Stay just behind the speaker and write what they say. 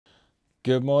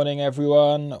Good morning,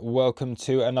 everyone. Welcome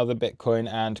to another Bitcoin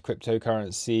and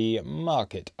cryptocurrency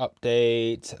market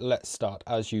update. Let's start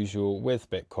as usual with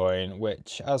Bitcoin,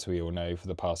 which, as we all know, for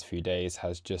the past few days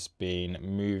has just been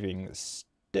moving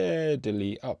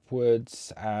steadily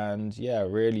upwards and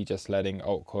really just letting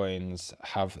altcoins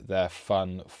have their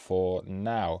fun for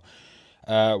now.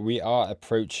 We are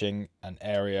approaching an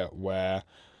area where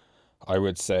I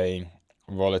would say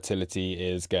volatility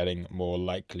is getting more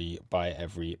likely by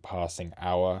every passing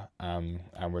hour, and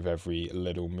with every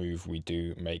little move we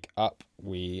do make up.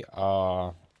 We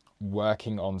are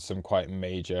working on some quite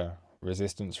major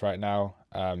resistance right now,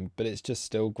 but it's just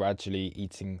still gradually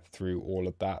eating through all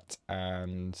of that.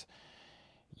 And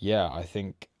I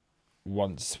think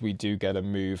once we do get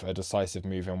a decisive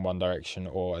move in one direction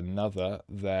or another,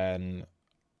 then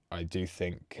I do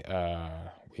think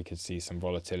we could see some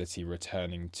volatility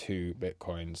returning to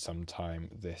Bitcoin sometime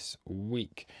this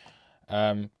week.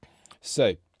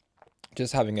 So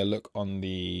just having a look on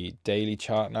the daily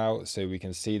chart now, so we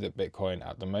can see that Bitcoin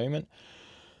at the moment,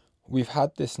 we've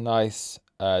had this nice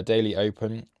daily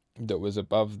open that was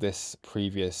above this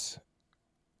previous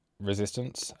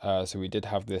resistance. So we did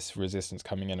have this resistance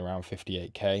coming in around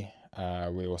 58k.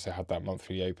 We also had that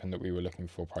monthly open that we were looking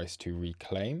for price to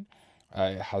reclaim.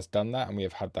 It has done that, and we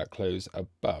have had that close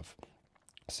above.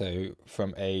 So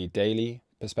from a daily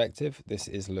perspective, this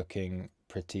is looking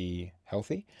pretty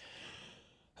healthy.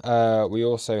 We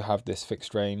also have this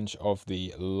fixed range of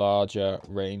the larger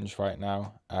range right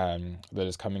now that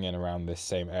is coming in around this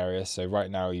same area. So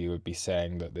right now you would be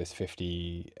saying that this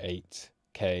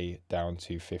 58k down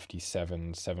to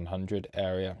 57,700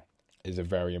 area is a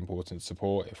very important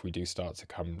support. If we do start to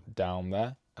come down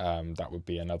there, that would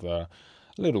be another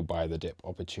little buy the dip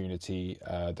opportunity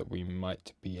that we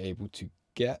might be able to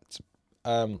get.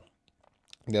 The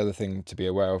other thing to be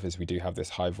aware of is we do have this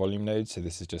high volume node, so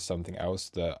this is just something else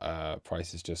that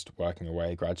price is just working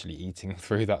away, gradually eating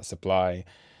through that supply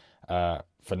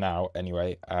for now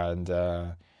anyway. And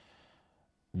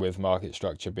with market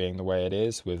structure being the way it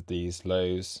is, with these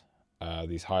lows,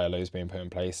 these higher lows being put in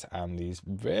place and these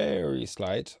very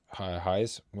slight higher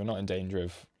highs, we're not in danger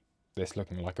of this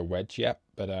looking like a wedge yet,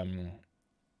 but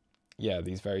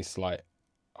these very slight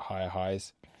higher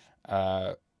highs,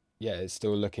 it's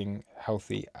still looking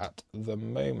healthy at the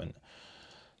moment.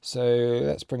 So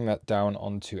let's bring that down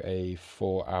onto a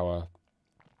 4-hour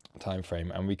time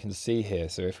frame, and we can see here,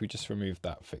 so if we just remove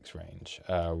that fixed range,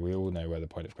 we all know where the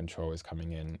point of control is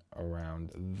coming in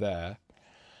around there.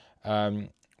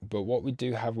 But what we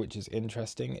do have, which is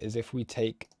interesting, is if we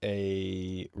take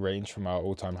a range from our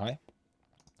all-time high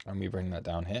and we bring that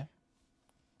down here,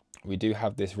 we do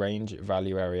have this range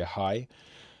value area high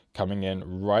coming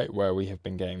in right where we have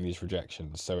been getting these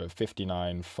rejections. So at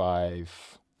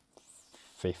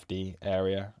 59,550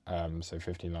 area, so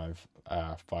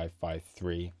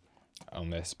 59,553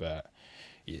 on this, but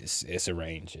it's a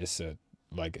range. It's a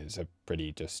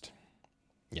pretty just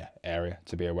area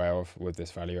to be aware of with this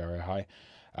value area high.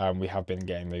 We have been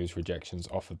getting those rejections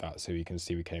off of that, so you can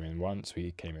see we came in once,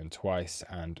 we came in twice,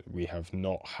 and we have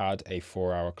not had a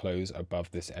 4-hour close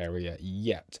above this area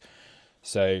yet.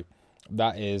 So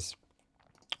that is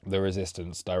the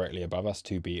resistance directly above us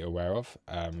to be aware of.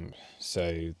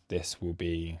 So this will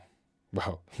be,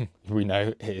 well, we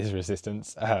know it is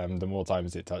resistance. The more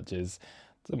times it touches,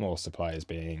 the more supply is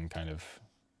being kind of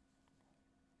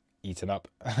eaten up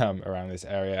around this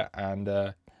area.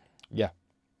 And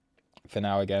for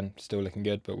now, again, still looking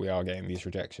good, but we are getting these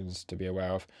rejections to be aware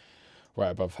of.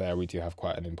 Right above there, we do have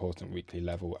quite an important weekly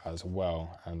level as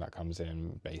well, and that comes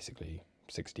in basically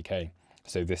 60k.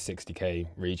 So this 60k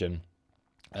region,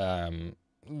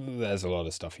 there's a lot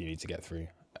of stuff you need to get through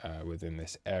within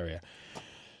this area.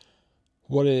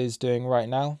 What it is doing right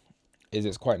now is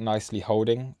it's quite nicely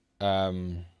holding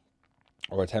or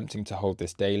attempting to hold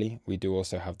this daily. We do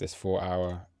also have this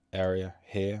 4-hour area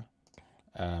here.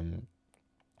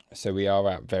 So we are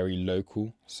at very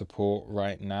local support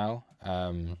right now.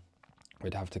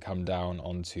 We'd have to come down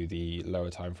onto the lower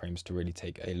time frames to really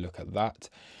take a look at that.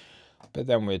 But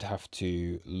then we'd have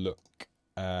to look,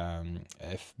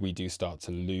 if we do start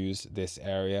to lose this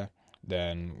area,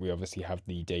 then we obviously have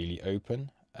the daily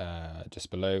open. Just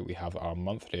below we have our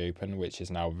monthly open, which is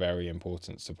now very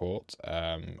important support.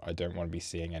 I don't want to be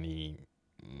seeing any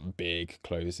big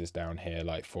closes down here,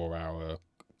 like 4-hour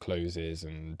closes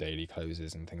and daily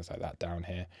closes and things like that down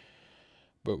here.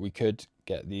 But we could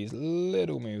get these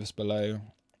little moves below,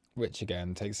 which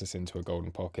again takes us into a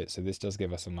golden pocket. So this does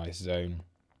give us a nice zone.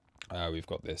 We've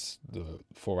got the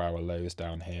 4-hour lows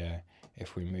down here.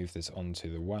 If we move this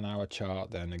onto the 1-hour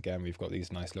chart, then again we've got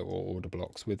these nice little order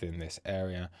blocks within this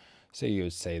area. So you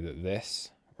would say that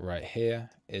this right here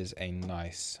is a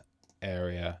nice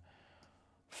area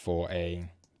for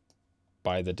a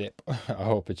buy the dip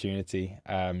opportunity,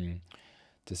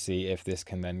 to see if this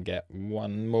can then get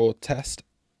one more test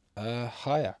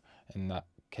higher in that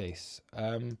case.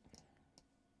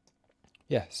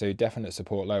 Yeah, so definite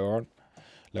support lower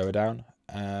down.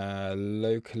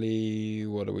 Locally,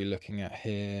 what are we looking at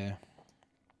here?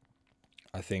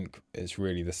 I think it's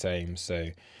really the same.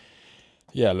 So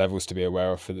yeah, levels to be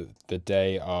aware of for the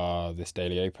day are this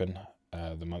daily open,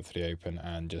 the monthly open,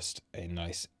 and just a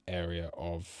nice area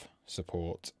of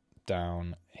support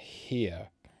down here.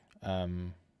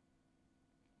 Yeah,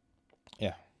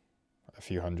 a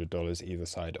few $100 either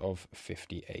side of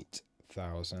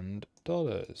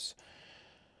 $58,000.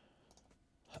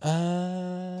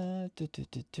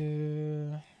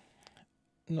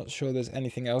 Not sure there's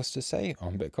anything else to say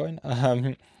on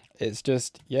Bitcoin. It's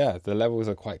just, yeah, the levels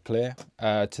are quite clear.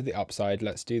 To the upside,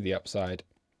 let's do the upside,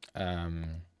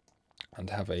 and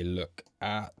have a look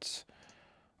at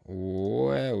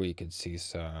where we could see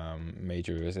some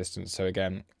major resistance. So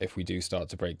again, if we do start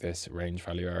to break this range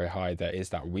value area high, there is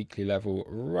that weekly level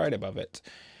right above it.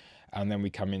 And then we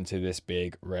come into this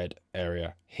big red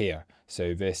area here.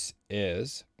 So this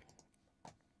is,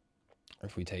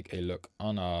 if we take a look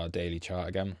on our daily chart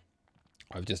again,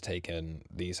 I've just taken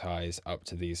these highs up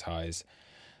to these highs.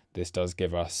 This does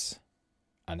give us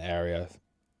an area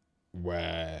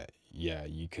where, yeah,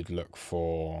 you could look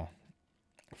for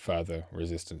further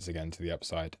resistance again to the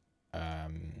upside.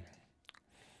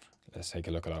 Let's take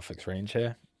a look at our fixed range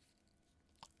here,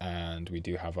 and we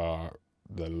do have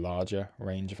the larger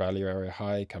range value area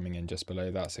high coming in just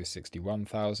below that, so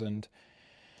 61,000.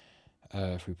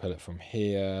 If we pull it from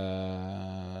here,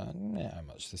 yeah,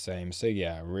 much the same. So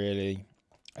yeah, really,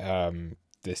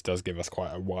 this does give us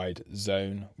quite a wide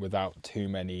zone without too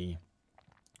many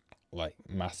like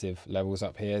massive levels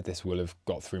up here. This will have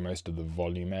got through most of the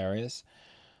volume areas,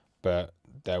 but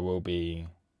there will be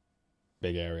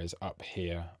big areas up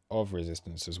here of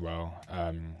resistance as well.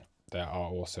 There are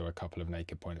also a couple of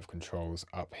naked point of controls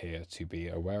up here to be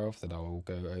aware of that I will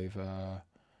go over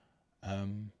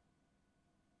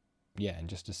yeah, in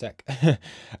just a sec.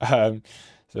 So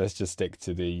let's just stick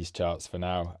to these charts for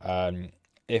now.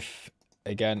 If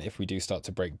we do start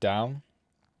to break down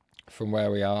from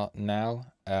where we are now,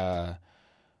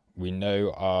 we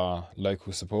know our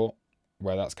local support,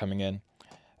 where that's coming in.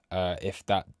 If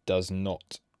that does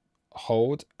not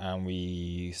hold and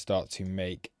we start to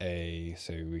make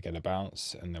so we get a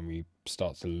bounce and then we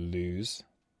start to lose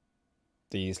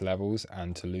these levels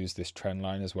and to lose this trend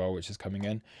line as well, which is coming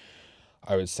in,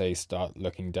 I would say start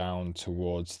looking down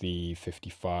towards the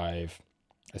 55.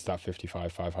 It's that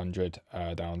 55,500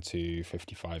 down to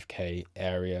 55k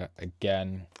area.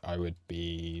 Again, I would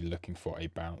be looking for a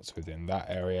bounce within that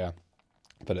area,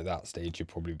 but at that stage you'd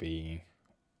probably be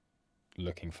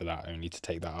looking for that only to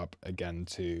take that up again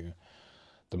to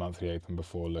the monthly open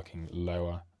before looking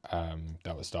lower.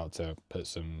 That would start to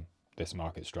put this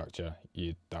market structure,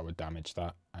 that would damage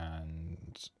that,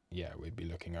 and yeah, we'd be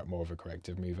looking at more of a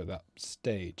corrective move at that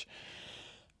stage.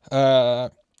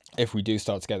 If we do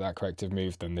start to get that corrective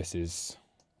move, then this is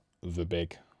the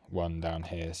big one down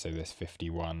here. So this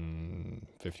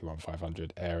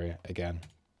 51,500 area again,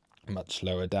 much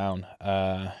lower down.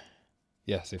 Yeah,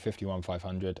 so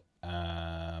 51,500.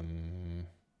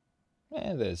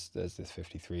 Yeah, there's this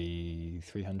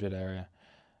 53,300 area,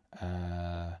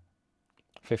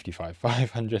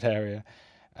 55,500 area,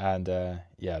 and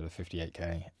yeah, the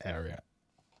 58k area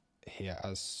here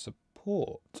as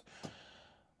support.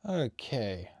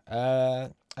 Okay,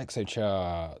 exo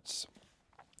charts.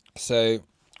 So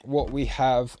what we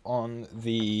have on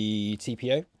the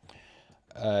TPO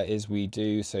is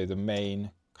the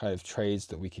main kind of trades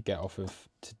that we could get off of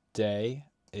today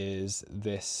is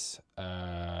this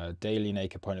daily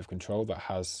naked point of control that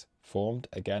has formed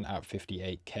again at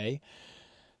 58k.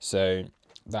 So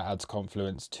that adds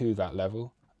confluence to that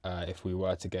level if we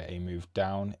were to get a move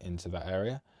down into that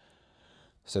area.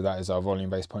 So that is our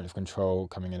volume-based point of control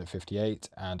coming in at 58,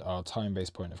 and our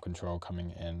time-based point of control coming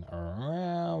in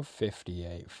around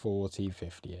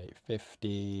 58.40,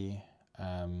 58.50.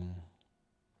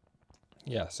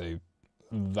 Yeah, so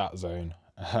that zone,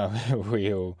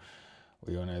 we all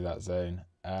know that zone.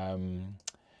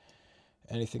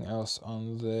 Anything else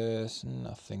on this?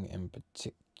 Nothing in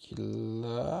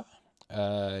particular.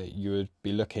 You would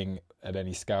be looking at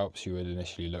any scalps. You would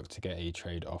initially look to get a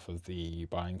trade off of the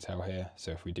buying tail here.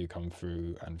 So if we do come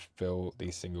through and fill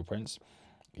these single prints,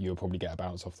 you'll probably get a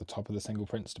bounce off the top of the single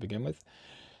prints to begin with,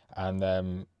 and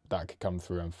then that could come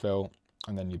through and fill.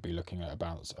 and then you'd be looking at a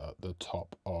bounce at the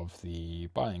top of the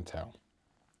buying tail.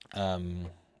 And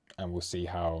we'll see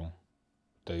how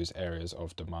those areas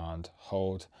of demand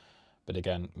hold. But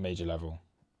again, major level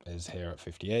is here at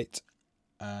 58.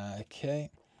 Okay,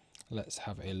 let's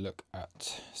have a look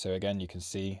at, so again, you can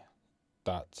see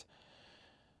that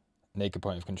naked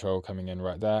point of control coming in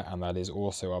right there, and that is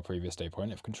also our previous day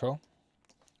point of control.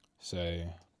 So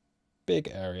big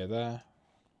area there.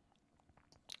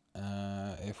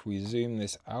 If we zoom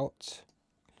this out,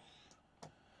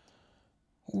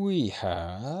 we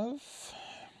have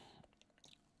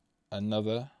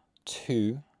another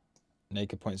 2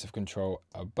 naked points of control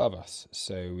above us.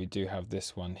 So we do have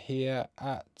this one here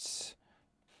at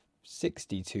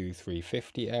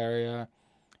 62,350 area,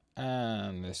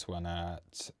 and this one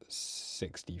at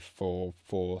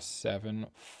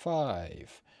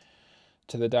 64,475.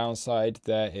 To the downside,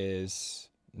 there is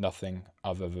nothing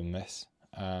other than this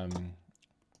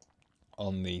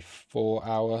on the 4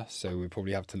 hour, so we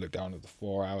probably have to look down at the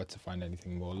 4 hour to find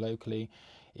anything more locally.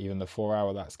 Even the 4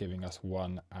 hour, that's giving us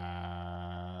one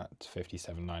at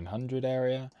 57,900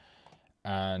 area,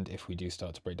 and if we do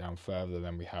start to break down further,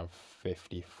 then we have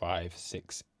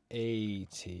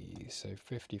 55,680. So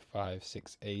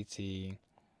 55,680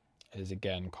 is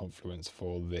again confluence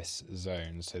for this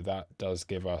zone, so that does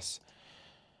give us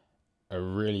a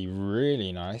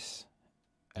really nice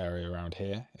area around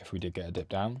here if we did get a dip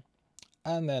down,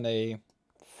 and then a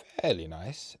fairly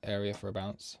nice area for a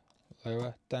bounce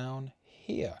lower down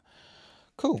here.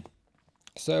 Cool.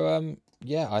 So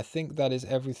yeah, I think that is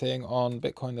everything on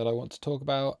Bitcoin that I want to talk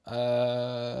about.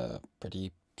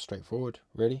 Pretty straightforward,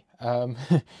 really.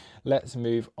 Let's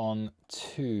move on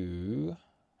to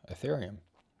Ethereum,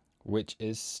 which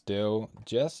is still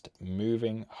just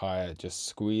moving higher, just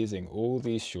squeezing all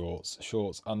these shorts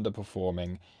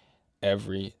underperforming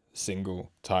every single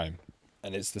time.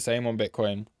 And it's the same on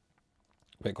Bitcoin.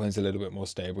 Bitcoin's a little bit more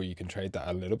stable. You can trade that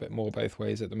a little bit more both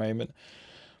ways at the moment.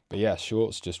 But yeah,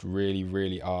 shorts just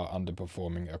really are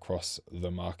underperforming across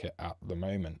the market at the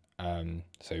moment.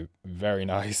 So very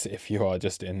nice if you are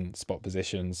just in spot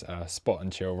positions, spot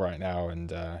and chill right now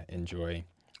and enjoy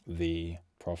the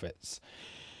profits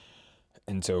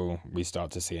until we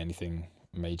start to see anything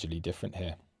majorly different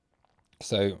here.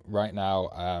 So right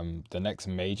now, the next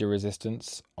major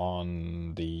resistance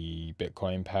on the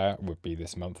Bitcoin pair would be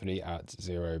this monthly at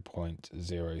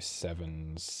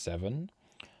 0.077.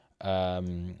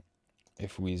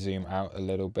 If we zoom out a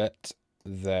little bit,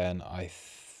 then I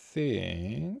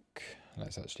think,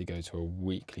 let's actually go to a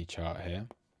weekly chart here,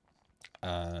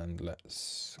 and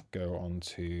let's go on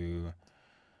to,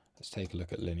 let's take a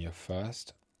look at linear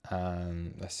first,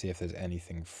 and let's see if there's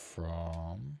anything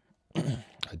from,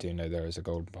 I do know there is a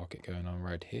golden pocket going on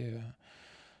right here,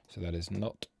 so that is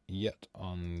not yet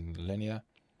on linear.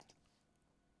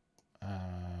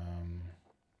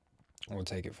 We'll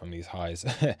take it from these highs.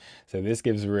 So this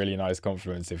gives really nice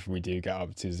confluence if we do get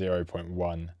up to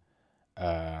 0.1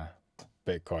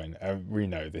 Bitcoin. We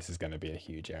know this is going to be a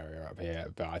huge area up here,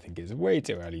 but I think it's way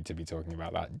too early to be talking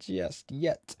about that just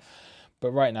yet.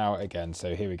 But right now, again,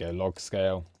 so here we go, log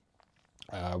scale,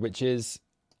 which is,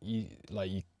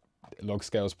 log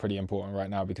scale is pretty important right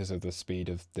now because of the speed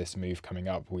of this move coming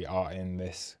up. We are in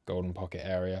this golden pocket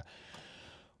area.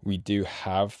 We do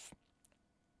have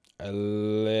a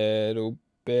little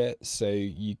bit, so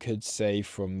you could say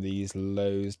from these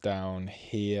lows down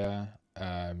here,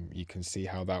 you can see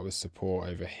how that was support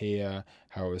over here,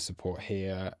 how it was support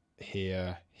here,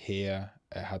 here.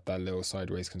 It had that little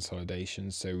sideways consolidation,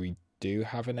 so we do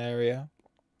have an area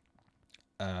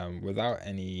without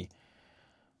any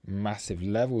massive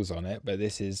levels on it, but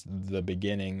this is the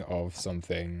beginning of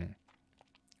something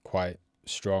quite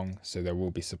strong, so there will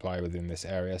be supply within this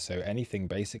area. So anything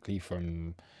basically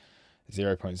from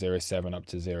 0.07 up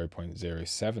to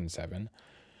 0.077,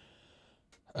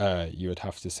 you would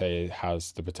have to say it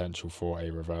has the potential for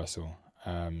a reversal.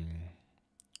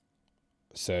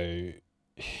 So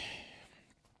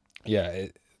yeah,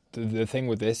 the thing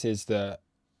with this is that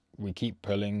we keep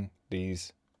pulling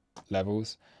these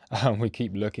levels. We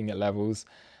keep looking at levels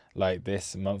like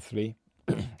this monthly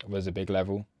was a big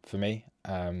level for me,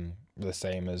 the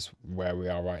same as where we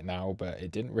are right now, but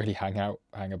it didn't really hang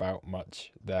about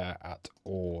much there at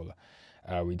all.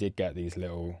 We did get these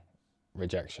little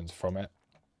rejections from it,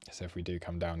 so if we do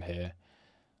come down here,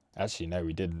 actually no,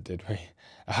 we didn't, did we?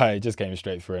 It just came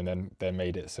straight through and then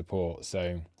made it support.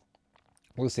 So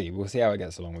we'll see how it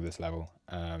gets along with this level.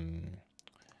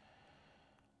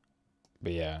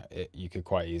 But yeah, you could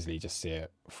quite easily just see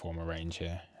it form a range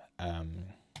here.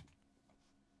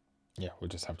 Yeah, we'll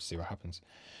just have to see what happens.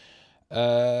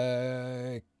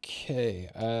 Okay,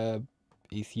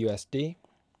 ETH USD.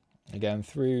 Again,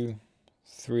 through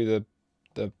the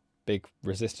big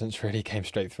resistance, really came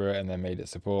straight through it and then made it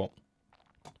support.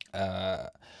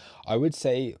 I would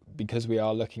say, because we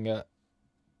are looking at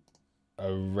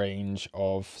a range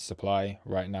of supply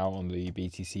right now on the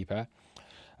BTC pair,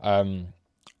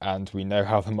 and we know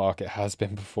how the market has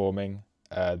been performing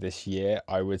this year,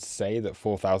 I would say that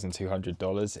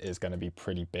 $4,200 is going to be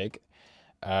pretty big.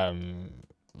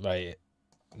 Like,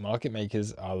 market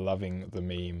makers are loving the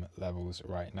meme levels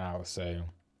right now, so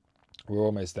we're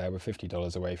almost there. We're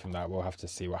 $50 away from that. We'll have to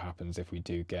see what happens if we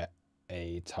do get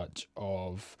a touch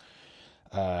of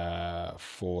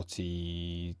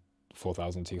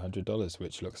 $4,200,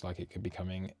 which looks like it could be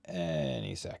coming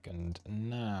any second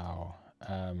now.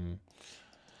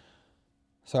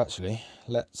 So actually,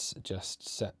 let's just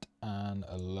set an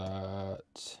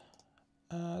alert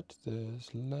at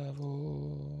this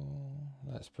level.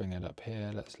 Let's bring it up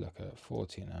here. Let's look at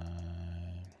 49.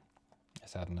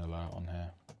 Let's add an alert on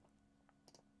here.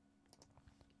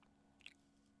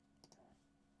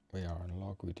 We are on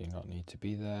log. We do not need to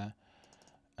be there.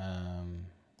 Why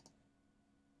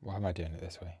am I doing it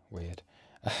this way? Weird.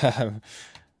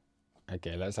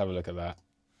 Okay, let's have a look at that.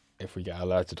 If we get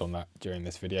alerted on that during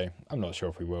this video. I'm not sure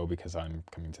if we will, because I'm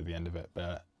coming to the end of it,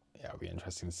 but yeah, it'll be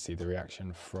interesting to see the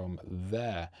reaction from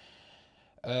there.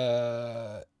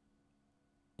 Yeah,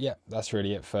 that's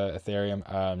really it for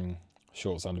Ethereum.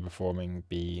 Shorts underperforming,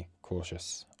 be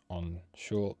cautious on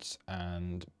shorts,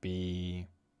 and be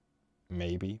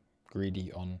maybe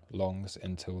greedy on longs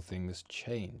until things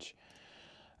change.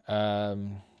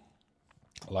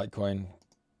 Litecoin,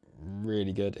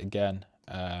 really good again.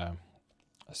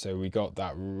 So we got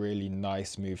that really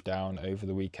nice move down over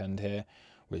the weekend here,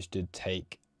 which did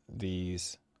take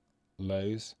these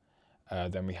lows.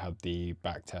 Then we had the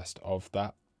back test of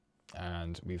that,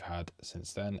 and we've had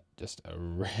since then just a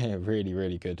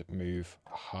really good move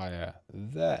higher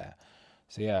there.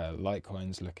 So yeah,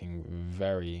 Litecoin's looking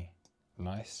very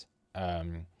nice. I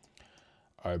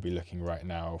would be looking right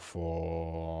now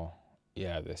for,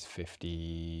 yeah, this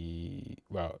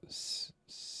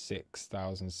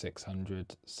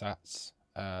 6,600 sats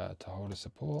to hold a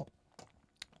support.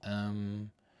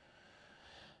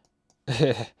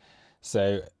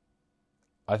 So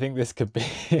I think this could be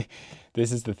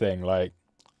this is the thing, like,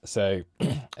 so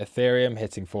Ethereum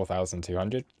hitting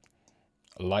 4,200,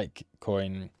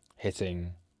 Litecoin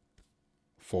hitting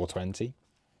 420.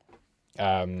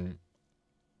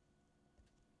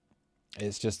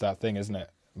 It's just that thing, isn't it?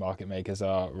 Market makers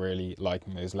are really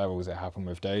liking those levels. It happened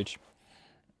with Doge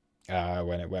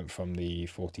when it went from the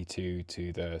 42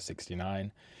 to the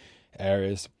 69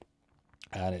 areas,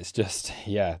 and it's just,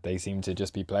 yeah, they seem to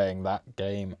just be playing that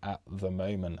game at the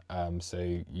moment.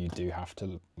 So you do have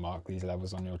to mark these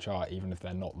levels on your chart, even if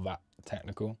they're not that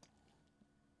technical.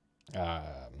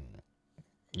 Yeah,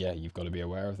 you've got to be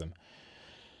aware of them.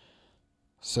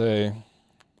 So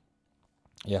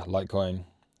yeah, Litecoin,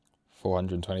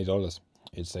 $420.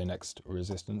 You'd say next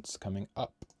resistance coming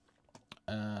up.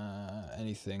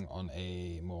 Anything on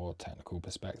a more technical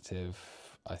perspective,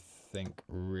 I think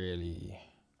really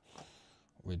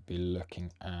we'd be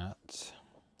looking at,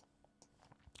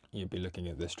 you'd be looking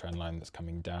at this trend line that's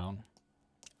coming down.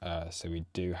 So we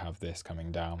do have this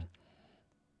coming down,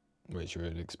 which you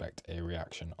would expect a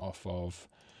reaction off of.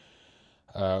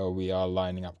 We are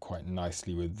lining up quite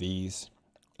nicely with these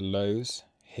lows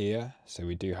here, so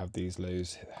we do have these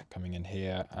lows coming in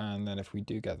here, and then if we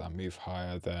do get that move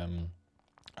higher, then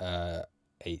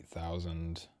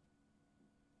 8,000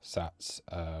 sats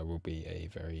will be a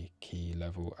very key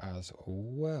level as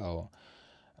well.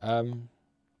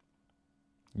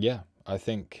 Yeah, I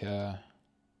think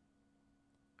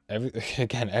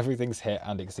everything's hit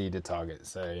and exceeded targets,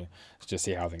 so let's just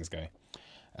see how things go.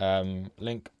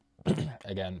 Link,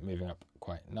 again, moving up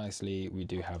quite nicely. We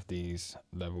do have these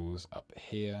levels up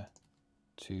here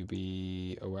to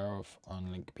be aware of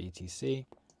on Link BTC.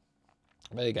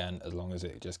 But again, as long as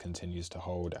it just continues to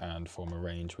hold and form a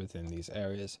range within these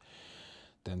areas,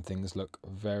 then things look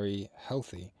very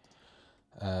healthy.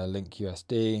 Link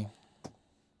USD,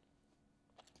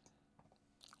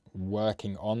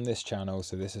 working on this channel.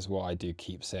 So this is what I do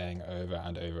keep saying over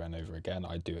and over and over again.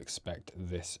 I do expect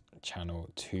this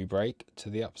channel to break to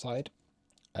the upside.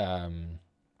 I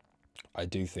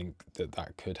do think that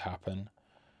that could happen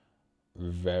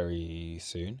very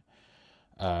soon.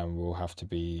 We'll have to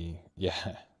be,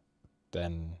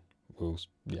 then we'll,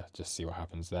 just see what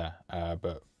happens there.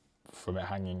 But from it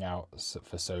hanging out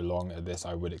for so long at this,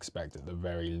 I would expect at the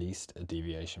very least a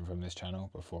deviation from this channel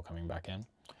before coming back in.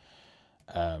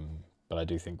 But I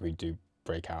do think we do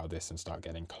break out of this and start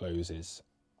getting closes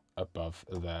above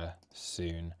there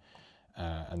soon.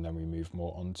 And then we move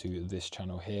more onto this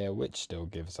channel here, which still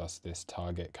gives us this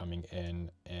target coming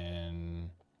in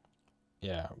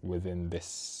yeah, within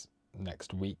this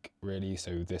next week really.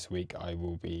 So this week I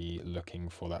will be looking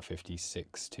for that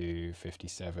 $56 to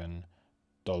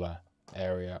 $57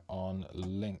 area on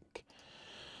Link.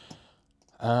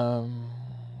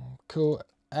 Cool.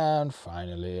 And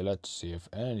finally, let's see if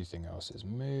anything else is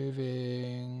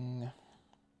moving.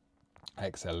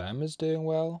 XLM is doing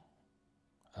well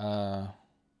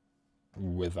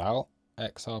without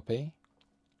XRP.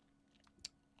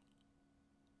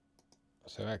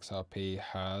 So XRP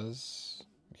has,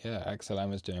 yeah,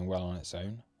 XLM is doing well on its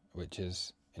own, which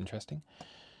is interesting.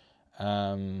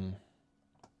 Not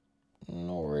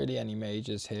really any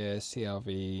majors here.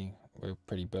 CRV we're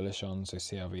pretty bullish on, so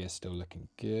CRV is still looking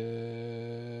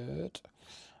good.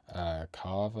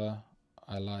 Carver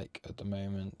I like at the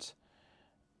moment.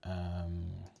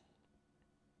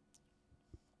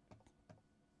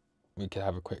 We could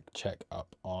have a quick check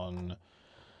up on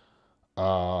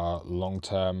our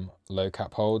long-term low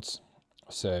cap holds.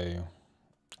 So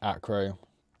Acro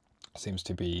seems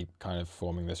to be kind of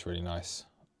forming this really nice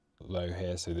low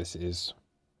here, so this is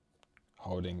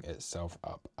holding itself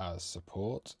up as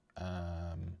support.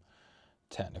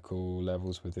 Technical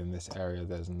levels within this area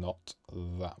there's not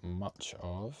that much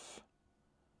of,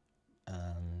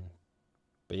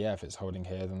 but yeah, if it's holding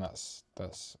here then that's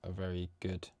a very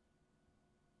good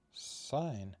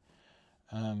sign.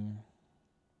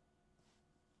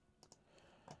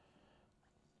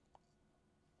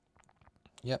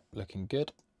 Yep, looking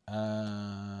good.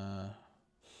 Yeah,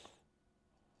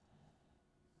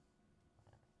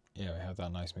 we have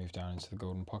that nice move down into the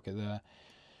golden pocket there.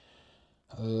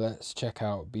 Let's check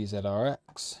out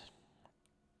BZRX,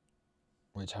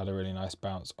 which had a really nice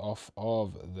bounce off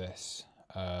of this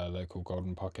local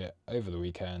golden pocket over the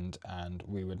weekend, and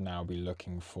we would now be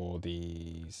looking for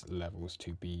these levels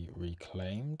to be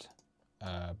reclaimed.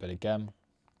 But again,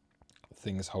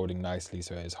 things holding nicely,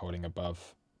 so it is holding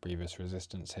above previous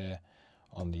resistance here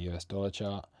on the US dollar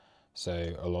chart.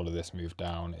 So a lot of this move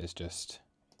down is just,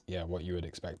 yeah, what you would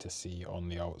expect to see on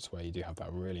the alts, where you do have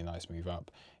that really nice move up,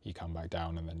 you come back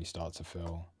down, and then you start to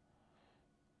fill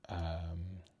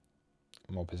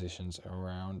more positions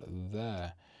around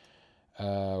there.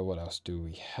 What else do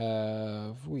we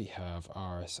have? We have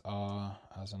RSR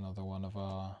as another one of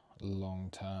our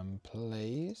long-term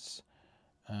plays.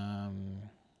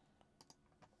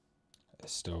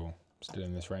 It's still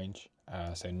in this range,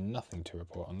 so nothing to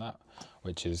report on that,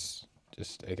 which is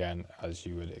just, again, as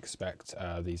you would expect.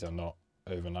 These are not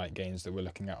overnight gains that we're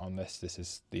looking at on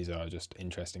this. These are just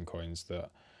interesting coins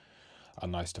that are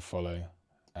nice to follow.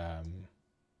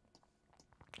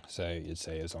 So you'd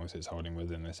say as long as it's holding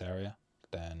within this area,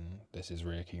 then this is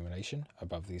reaccumulation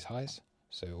above these highs.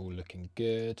 So all looking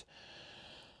good.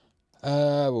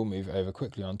 We'll move over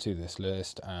quickly onto this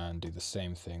list and do the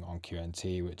same thing on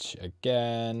QNT, which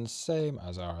again, same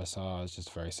as RSR, is just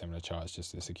a very similar chart, it's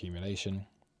just this accumulation.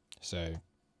 So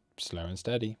slow and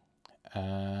steady.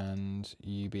 And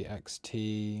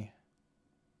UBXT,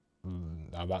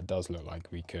 now that does look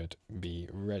like we could be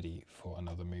ready for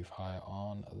another move higher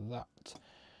on that.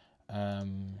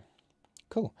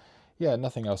 Cool. Yeah,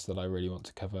 nothing else that I really want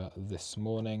to cover this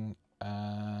morning.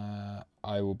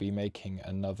 I will be making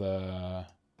another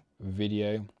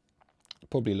video,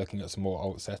 probably looking at some more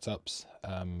alt setups,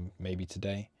 maybe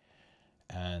today.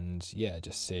 And yeah,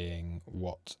 just seeing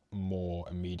what more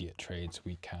immediate trades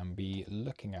we can be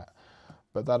looking at.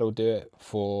 But that'll do it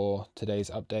for today's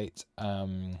update.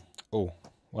 Oh,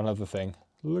 one other thing.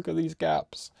 Look at these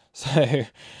gaps. So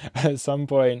at some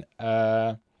point,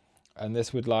 and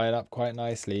this would line up quite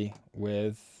nicely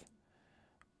with,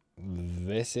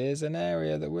 this is an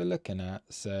area that we're looking at.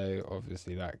 So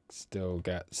obviously that still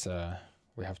gets,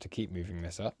 we have to keep moving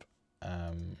this up.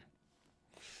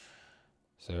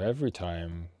 So every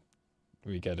time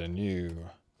we get a new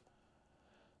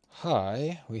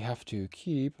high, we have to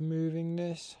keep moving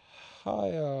this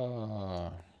higher.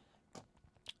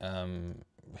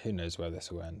 Who knows where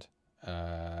this will end.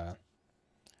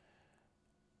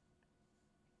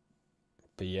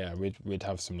 But yeah, we'd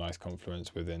have some nice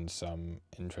confluence within some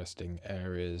interesting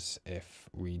areas if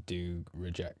we do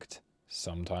reject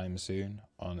sometime soon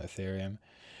on Ethereum.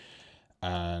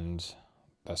 And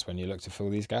that's when you look to fill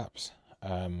these gaps.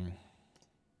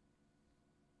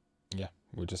 Yeah,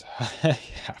 we'll just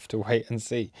have to wait and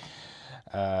see.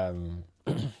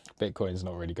 Bitcoin's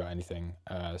not really got anything,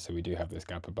 so we do have this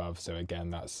gap above. So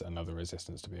again, that's another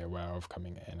resistance to be aware of,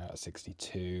 coming in at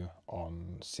 62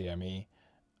 on CME.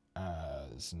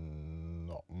 It's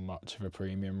not much of a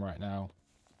premium right now,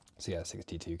 So yeah,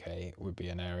 62k would be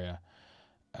an area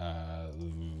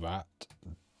that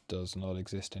does not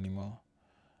exist anymore.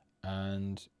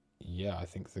 And yeah, I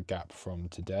think the gap from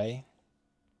today,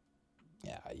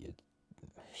 yeah, it's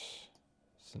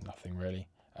nothing really.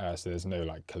 So there's no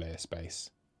like clear space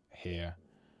here.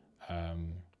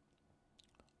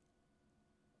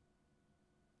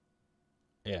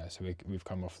 Yeah, so we've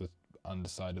come off the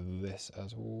underside of this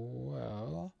as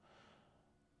well.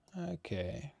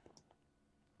 Okay,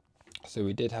 so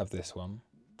we did have this one.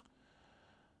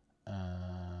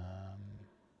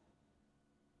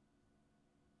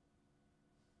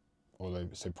 Although,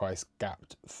 so price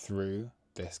gapped through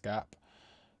this gap,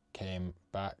 came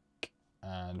back,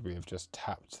 and we have just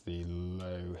tapped the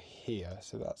low here.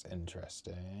 So that's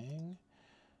interesting.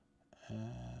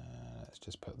 Let's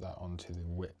just put that onto the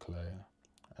wick low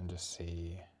and just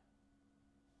see.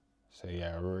 So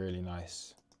yeah, a really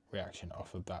nice reaction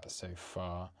off of that so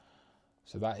far.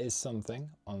 So that is something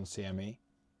on CME.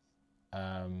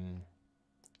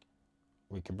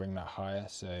 We can bring that higher,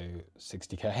 so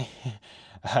 60k.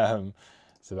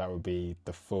 So that would be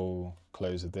the full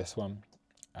close of this one.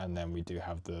 And then we do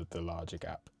have the larger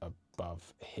gap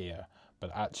above here.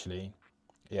 But actually,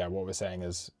 yeah, what we're saying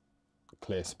is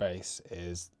clear space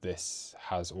is this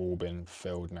has all been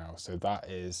filled now. So that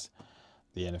is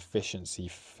the inefficiency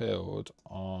filled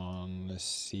on the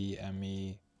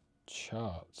CME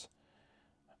chart.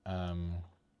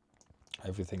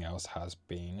 Everything else has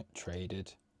been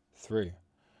traded through.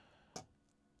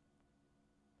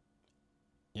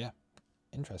 Yeah,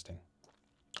 interesting.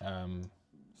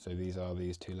 So these are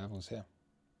these two levels here.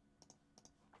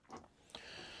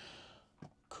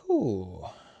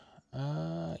 Cool.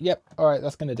 Yep. All right,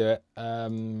 that's going to do it.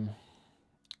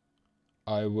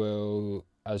 I will,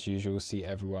 as usual, see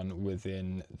everyone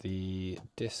within the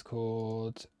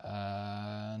Discord,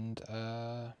 and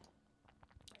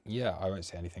yeah, I won't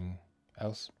say anything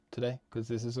else today because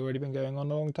this has already been going on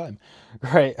a long time.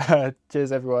 Great.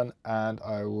 Cheers, everyone, and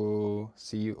I will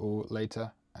see you all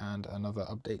later and another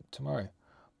update tomorrow.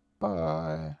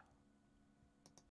 Bye.